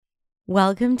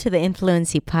Welcome to the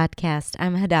Influency Podcast.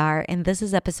 I'm Hadar, and this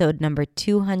is episode number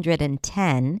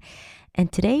 210.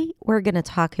 And today we're going to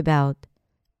talk about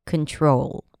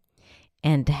control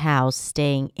and how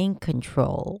staying in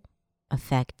control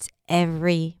affects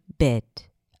every bit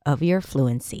of your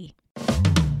fluency.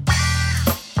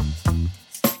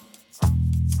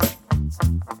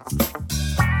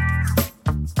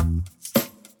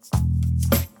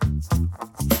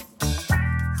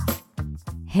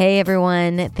 Hey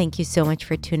everyone, thank you so much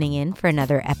for tuning in for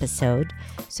another episode.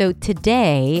 So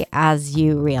today, as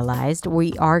you realized,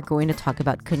 we are going to talk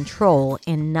about control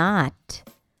and not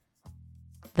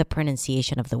the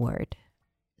pronunciation of the word.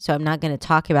 So I'm not going to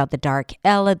talk about the dark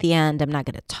L at the end. I'm not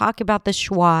going to talk about the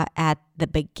schwa at the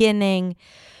beginning.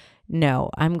 No,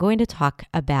 I'm going to talk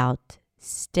about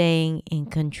staying in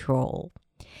control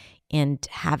and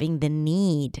having the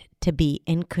need to be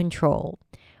in control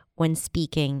when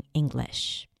speaking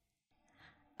English.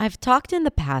 I've talked in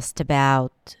the past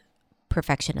about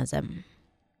perfectionism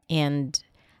and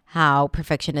how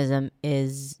perfectionism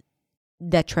is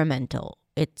detrimental.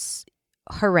 It's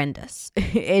horrendous.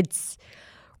 It's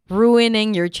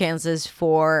ruining your chances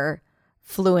for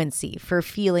fluency, for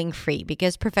feeling free,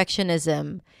 because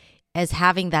perfectionism is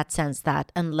having that sense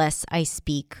that unless I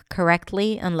speak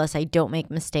correctly, unless I don't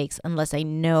make mistakes, unless I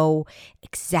know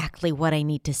exactly what I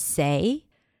need to say,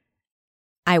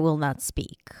 I will not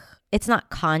speak. It's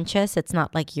not conscious. It's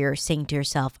not like you're saying to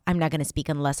yourself, I'm not going to speak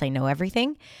unless I know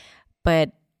everything,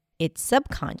 but it's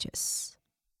subconscious.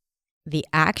 The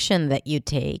action that you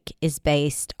take is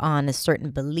based on a certain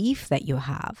belief that you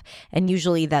have. And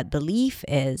usually that belief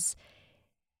is,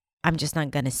 I'm just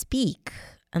not going to speak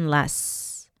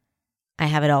unless I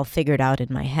have it all figured out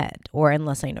in my head, or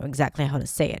unless I know exactly how to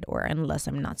say it, or unless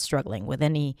I'm not struggling with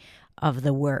any of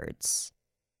the words.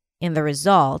 In the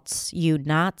results, you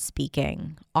not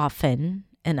speaking often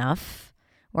enough,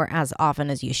 or as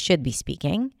often as you should be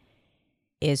speaking,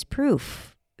 is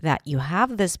proof that you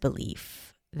have this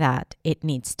belief that it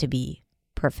needs to be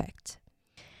perfect.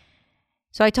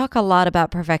 So I talk a lot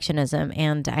about perfectionism,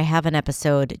 and I have an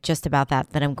episode just about that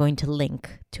I'm going to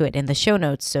link to it in the show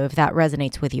notes. So if that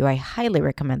resonates with you, I highly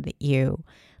recommend that you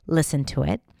listen to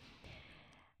it.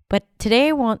 But today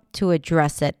I want to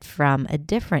address it from a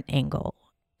different angle.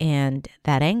 And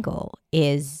that angle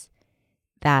is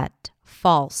that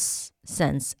false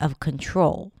sense of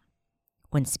control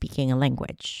when speaking a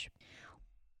language,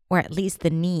 or at least the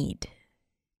need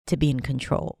to be in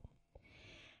control.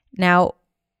 Now,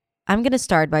 I'm going to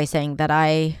start by saying that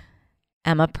I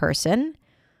am a person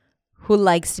who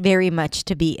likes very much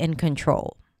to be in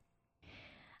control.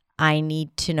 I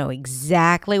need to know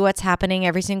exactly what's happening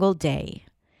every single day.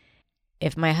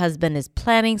 If my husband is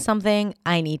planning something,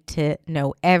 I need to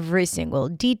know every single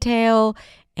detail,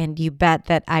 and you bet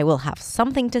that I will have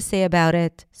something to say about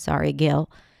it. Sorry,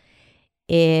 Gil.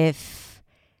 If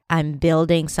I'm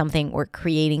building something or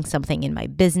creating something in my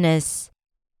business,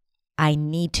 I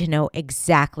need to know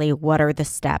exactly what are the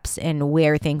steps and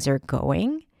where things are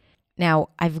going. Now,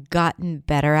 I've gotten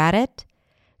better at it,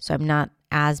 so I'm not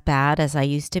as bad as I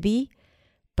used to be,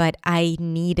 but I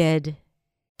needed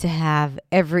to have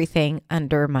everything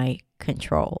under my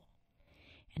control.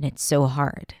 And it's so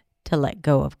hard to let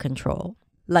go of control.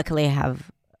 Luckily, I have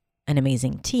an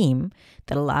amazing team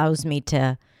that allows me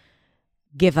to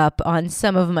give up on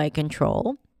some of my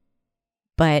control.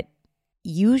 But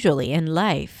usually in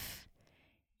life,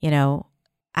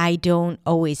 I don't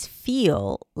always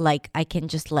feel like I can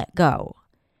just let go.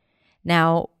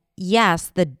 Now,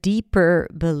 yes, the deeper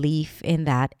belief in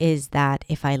that is that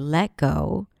if I let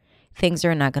go, things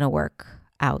are not going to work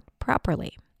out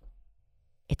properly.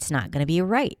 It's not going to be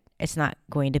right. It's not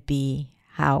going to be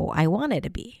how I want it to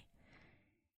be.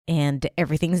 And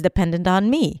everything's dependent on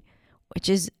me, which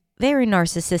is very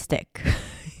narcissistic,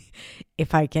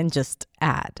 if I can just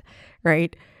add,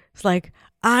 right? It's like,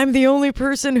 I'm the only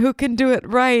person who can do it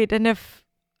right. And if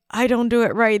I don't do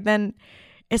it right, then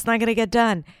it's not going to get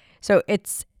done. So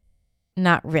it's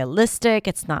not realistic.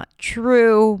 It's not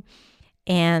true.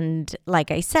 And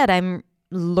like I said, I'm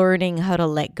learning how to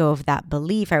let go of that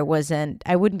belief. I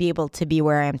wouldn't be able to be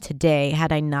where I am today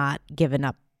had I not given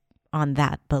up on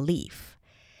that belief.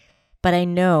 But I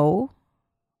know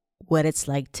what it's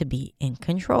like to be in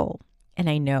control. And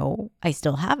I know I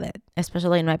still have it,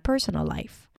 especially in my personal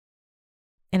life.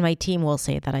 And my team will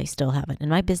say that I still have it. In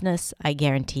my business, I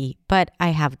guarantee, but I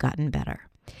have gotten better.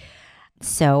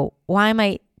 So why am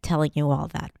I telling you all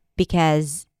that?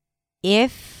 Because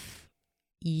if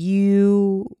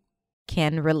you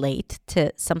can relate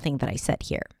to something that I said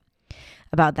here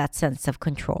about that sense of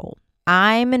control,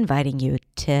 I'm inviting you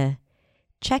to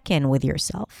check in with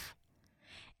yourself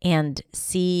and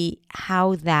see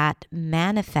how that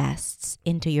manifests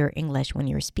into your English when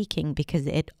you're speaking, because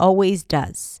it always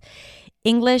does.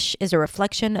 English is a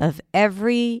reflection of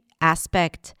every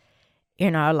aspect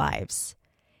in our lives.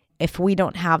 If we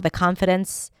don't have the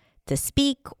confidence to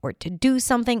speak or to do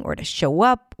something or to show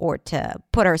up or to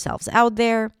put ourselves out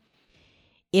there,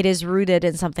 it is rooted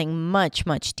in something much,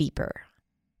 much deeper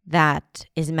that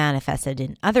is manifested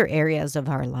in other areas of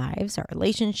our lives, our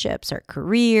relationships, our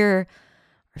career,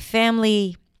 our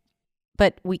family,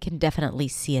 but we can definitely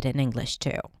see it in English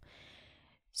too.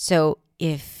 So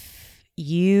if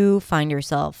you find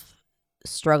yourself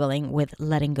struggling with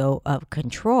letting go of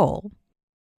control,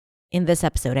 in this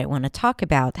episode, I want to talk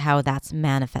about how that's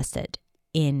manifested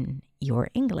in your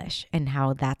English and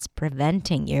how that's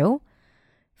preventing you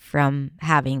from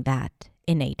having that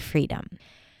innate freedom.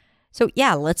 So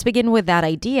yeah, let's begin with that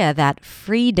idea that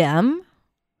freedom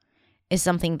is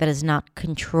something that is not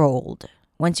controlled.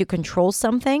 Once you control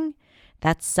something,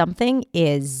 that something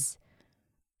is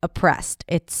oppressed,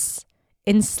 it's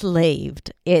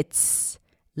enslaved, it's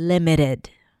limited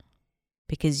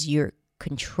because you're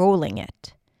controlling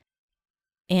it.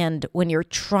 And when you're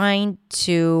trying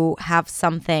to have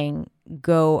something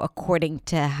go according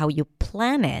to how you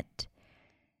plan it,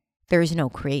 there's no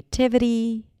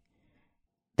creativity,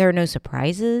 there are no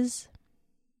surprises,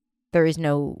 there is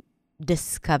no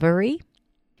discovery.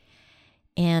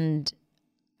 And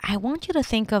I want you to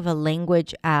think of a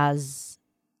language as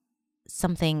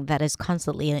something that is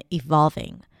constantly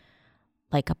evolving,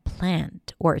 like a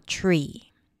plant or a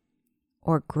tree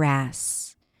or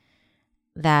grass,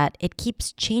 that it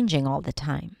keeps changing all the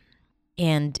time.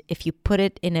 And if you put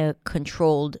it in a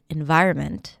controlled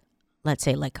environment, let's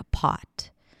say like a pot,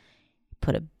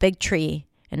 put a big tree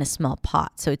in a small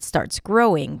pot, so it starts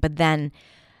growing, but then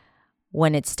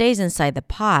when it stays inside the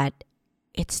pot,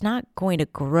 it's not going to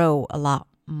grow a lot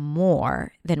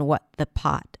more than what the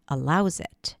pot allows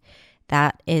it.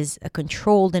 That is a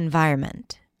controlled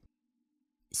environment.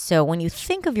 So when you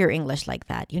think of your English like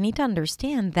that, you need to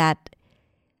understand that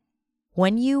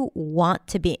when you want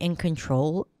to be in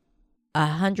control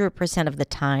 100% of the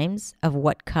times of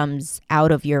what comes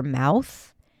out of your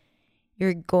mouth,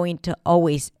 you're going to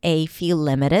always A, feel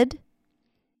limited,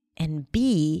 and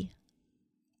B,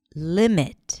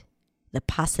 limit the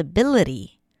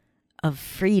possibility of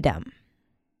freedom.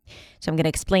 So I'm going to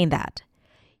explain that.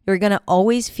 You're going to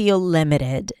always feel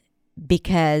limited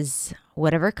because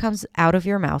whatever comes out of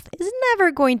your mouth is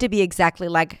never going to be exactly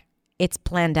like it's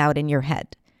planned out in your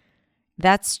head.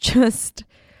 That's just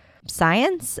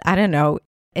science. I don't know.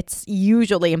 It's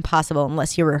usually impossible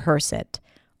unless you rehearse it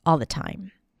all the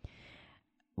time.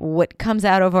 What comes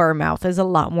out of our mouth is a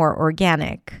lot more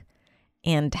organic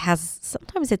and has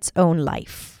sometimes its own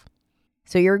life.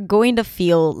 So you're going to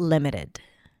feel limited.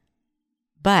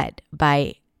 But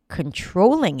by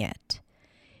controlling it,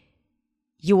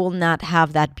 you will not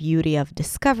have that beauty of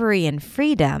discovery and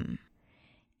freedom,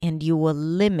 and you will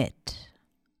limit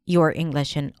your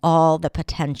English and all the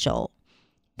potential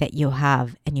that you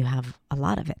have, and you have a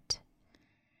lot of it.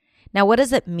 Now, what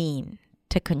does it mean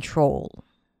to control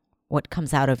what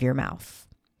comes out of your mouth?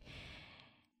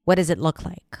 What does it look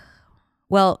like?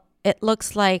 Well, it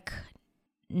looks like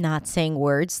not saying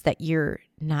words that you're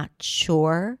not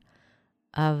sure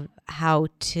of how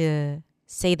to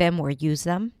say them or use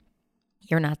them.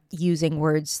 You're not using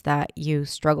words that you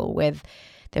struggle with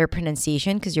their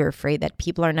pronunciation because you're afraid that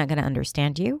people are not going to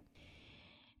understand you.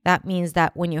 That means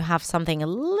that when you have something a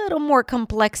little more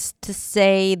complex to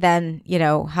say than,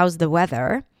 how's the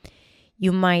weather,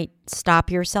 you might stop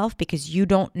yourself because you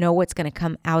don't know what's going to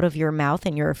come out of your mouth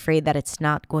and you're afraid that it's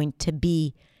not going to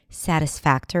be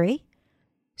satisfactory.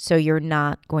 So you're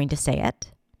not going to say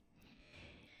it.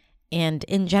 And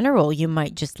in general, you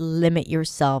might just limit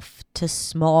yourself to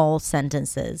small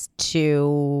sentences,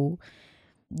 to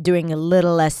doing a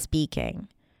little less speaking,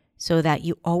 so that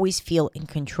you always feel in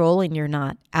control and you're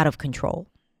not out of control.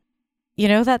 You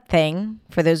know that thing,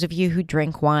 for those of you who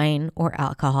drink wine or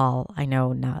alcohol, I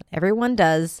know not everyone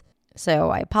does, so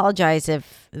I apologize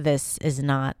if this is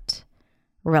not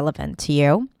relevant to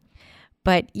you.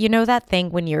 But you know that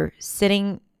thing when you're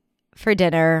sitting for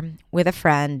dinner with a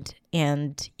friend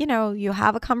and, you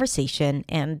have a conversation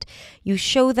and you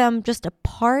show them just a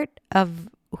part of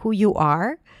who you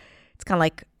are. It's kind of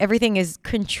like everything is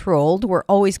controlled. We're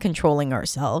always controlling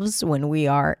ourselves when we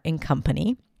are in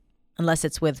company, unless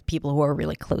it's with people who are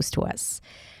really close to us.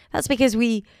 That's because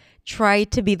we try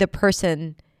to be the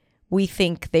person we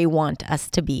think they want us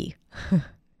to be.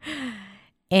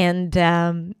 And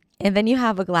And then you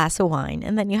have a glass of wine,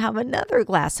 and then you have another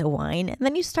glass of wine, and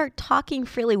then you start talking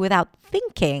freely without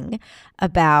thinking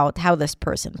about how this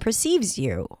person perceives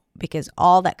you, because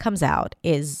all that comes out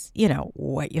is,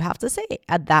 what you have to say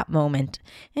at that moment.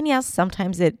 And yes,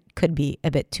 sometimes it could be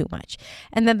a bit too much.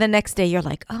 And then the next day you're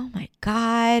like, oh my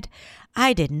God,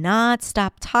 I did not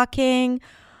stop talking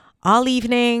all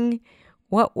evening.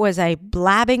 What was I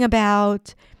blabbing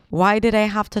about? Why did I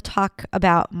have to talk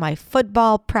about my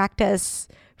football practice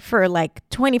for like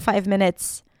 25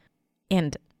 minutes?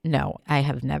 And no, I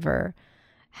have never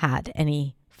had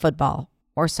any football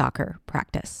or soccer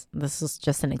practice. This is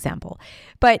just an example.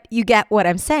 But you get what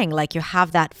I'm saying. Like, you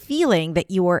have that feeling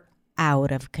that you are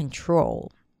out of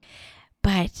control.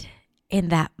 But in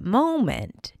that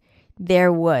moment,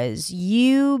 there was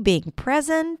you being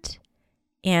present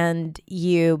and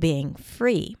you being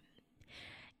free.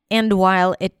 And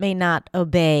while it may not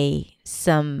obey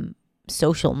some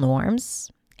social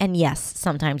norms, and yes,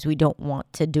 sometimes we don't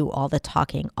want to do all the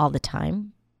talking all the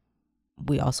time.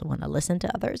 We also want to listen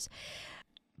to others.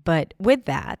 But with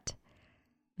that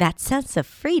sense of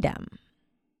freedom,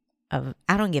 of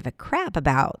I don't give a crap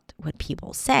about what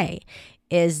people say,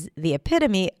 is the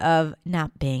epitome of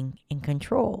not being in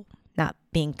control, not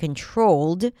being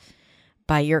controlled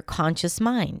by your conscious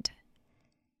mind.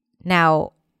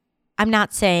 Now, I'm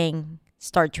not saying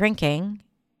start drinking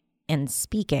and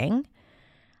speaking.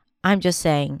 I'm just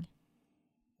saying,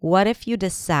 what if you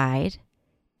decide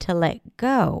to let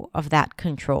go of that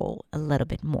control a little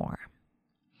bit more?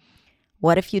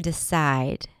 What if you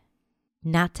decide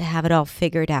not to have it all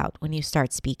figured out when you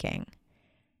start speaking?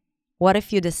 What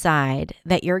if you decide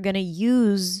that you're going to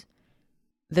use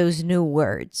those new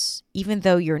words, even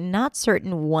though you're not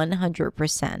certain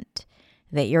 100%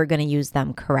 that you're going to use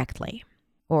them correctly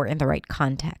or in the right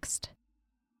context?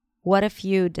 What if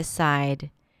you decide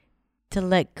to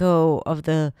let go of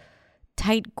the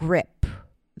tight grip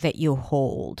that you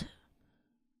hold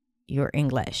your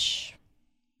English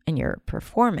and your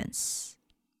performance?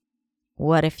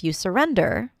 What if you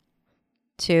surrender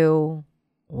to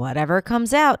whatever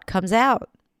comes out, comes out?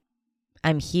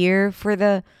 I'm here for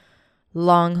the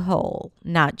long haul,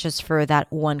 not just for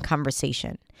that one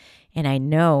conversation. And I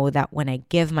know that when I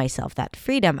give myself that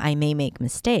freedom, I may make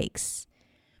mistakes,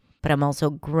 but I'm also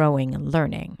growing and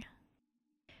learning.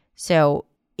 So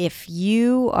if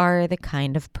you are the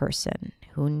kind of person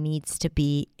who needs to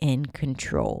be in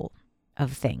control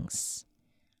of things,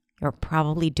 you're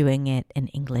probably doing it in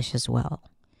English as well.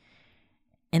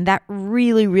 And that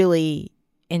really, really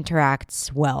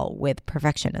interacts well with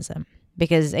perfectionism.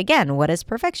 Because again, what is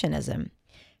perfectionism?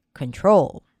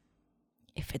 Control.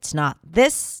 If it's not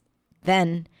this,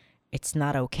 then it's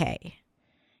not okay.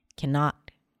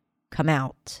 Cannot come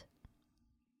out.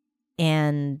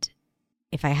 And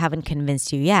if I haven't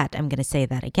convinced you yet, I'm going to say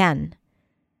that again.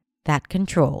 That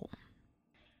control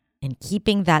and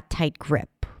keeping that tight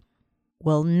grip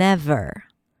will never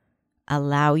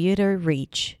allow you to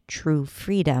reach true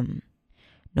freedom,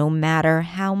 no matter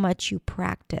how much you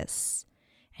practice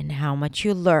and how much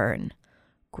you learn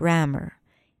grammar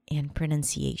and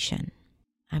pronunciation.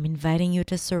 I'm inviting you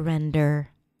to surrender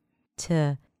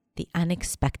to the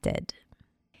unexpected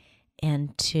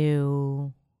and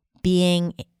to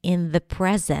being in the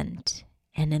present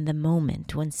and in the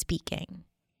moment when speaking.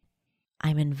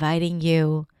 I'm inviting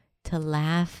you to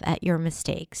laugh at your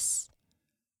mistakes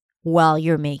while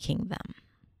you're making them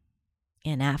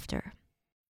and after.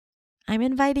 I'm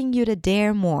inviting you to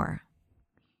dare more,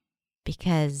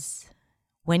 because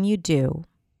when you do,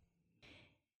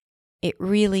 it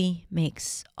really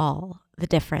makes all the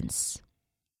difference.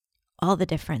 All the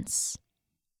difference.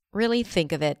 Really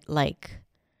think of it like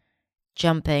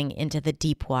jumping into the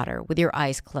deep water with your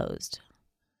eyes closed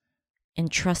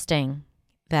and trusting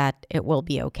that it will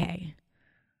be okay.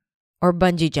 Or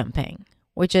bungee jumping,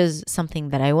 which is something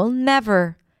that I will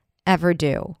never, ever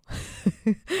do.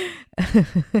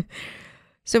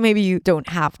 So maybe you don't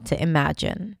have to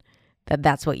imagine that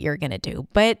that's what you're going to do.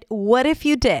 But what if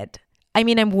you did? I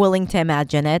mean, I'm willing to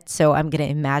imagine it, so I'm going to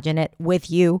imagine it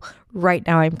with you. Right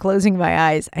now, I'm closing my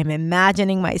eyes. I'm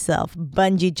imagining myself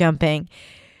bungee jumping,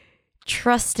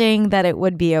 trusting that it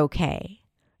would be okay.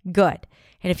 Good.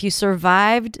 And if you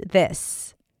survived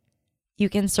this, you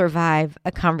can survive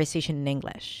a conversation in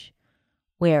English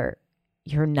where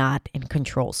you're not in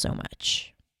control so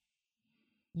much.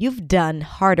 You've done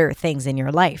harder things in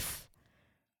your life.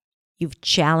 You've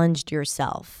challenged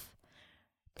yourself.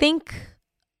 Think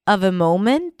of a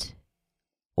moment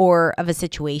or of a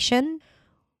situation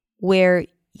where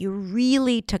you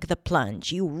really took the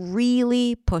plunge. You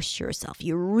really pushed yourself.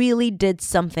 You really did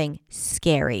something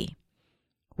scary.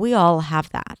 We all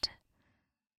have that.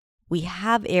 we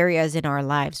have areas in our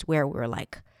lives where we're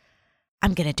like,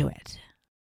 I'm going to do it.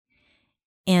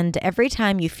 And every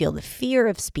time you feel the fear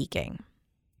of speaking,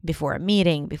 before a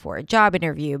meeting, before a job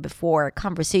interview, before a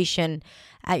conversation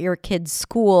at your kid's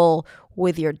school,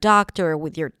 with your doctor,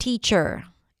 with your teacher,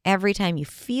 every time you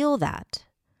feel that,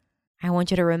 I want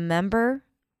you to remember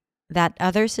that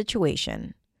other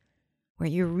situation where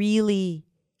you really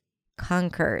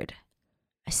conquered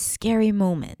a scary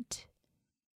moment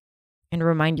and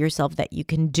remind yourself that you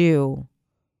can do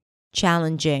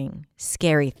challenging,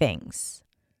 scary things.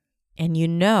 And you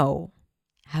know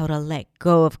how to let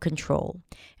go of control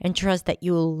and trust that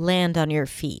you'll land on your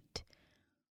feet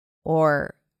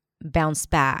or bounce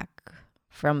back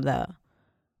from the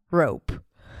rope.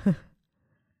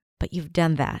 But you've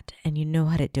done that and you know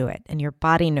how to do it and your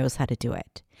body knows how to do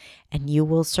it and you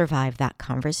will survive that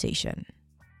conversation.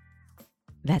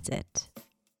 That's it.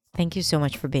 Thank you so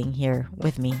much for being here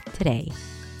with me today.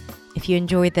 If you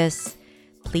enjoyed this,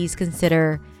 please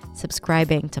consider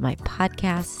subscribing to my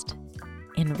podcast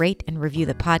and rate and review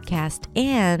the podcast.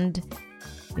 And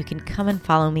you can come and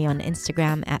follow me on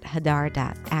Instagram at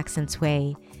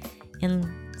hadar.accentsway and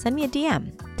send me a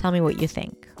DM. Tell me what you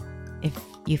think if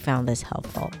you found this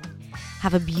helpful.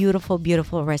 Have a beautiful,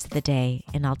 beautiful rest of the day,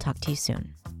 and I'll talk to you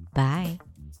soon. Bye.